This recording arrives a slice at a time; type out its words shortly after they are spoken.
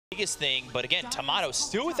Aegis thing, but again, Tomato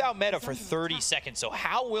still without meta for 30 seconds, so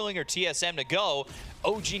how willing are TSM to go?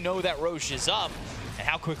 OG know that Roche is up, and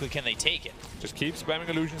how quickly can they take it? Just keep spamming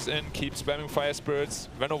illusions in, keep spamming fire spirits.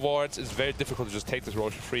 Venom wards, it's very difficult to just take this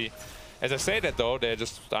Roche for free. As I say that though, they're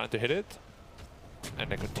just starting to hit it,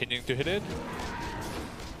 and they're continuing to hit it.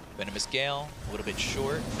 Venomous Gale, a little bit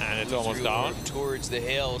short. And it's almost down. Towards the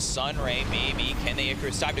hill. Sunray, maybe. Can they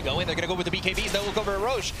Icarus? Time to go in. They're going to go with the BKBs. They'll look over at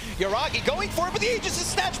Roche. Yuragi going for it, but the Aegis is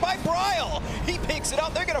snatched by Bryle. He picks it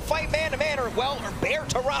up. They're going to fight man-to-man or bear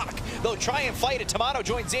to rock. They'll try and fight it. Tomato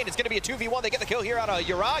joins in. It's going to be a 2v1. They get the kill here out of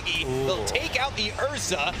Yuragi. Ooh. They'll take out the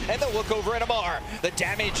Urza, and they'll look over at Amar. The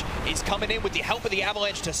damage is coming in with the help of the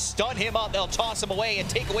Avalanche to stun him up. They'll toss him away and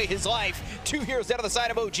take away his life. 2 heroes down on the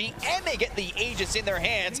side of OG, and they get the Aegis in their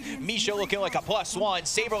hands. Misha looking like a +1.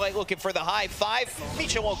 Saberlight looking for the high 5.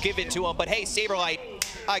 Misha won't give it to him, but hey, Saberlight,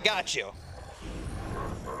 I got you.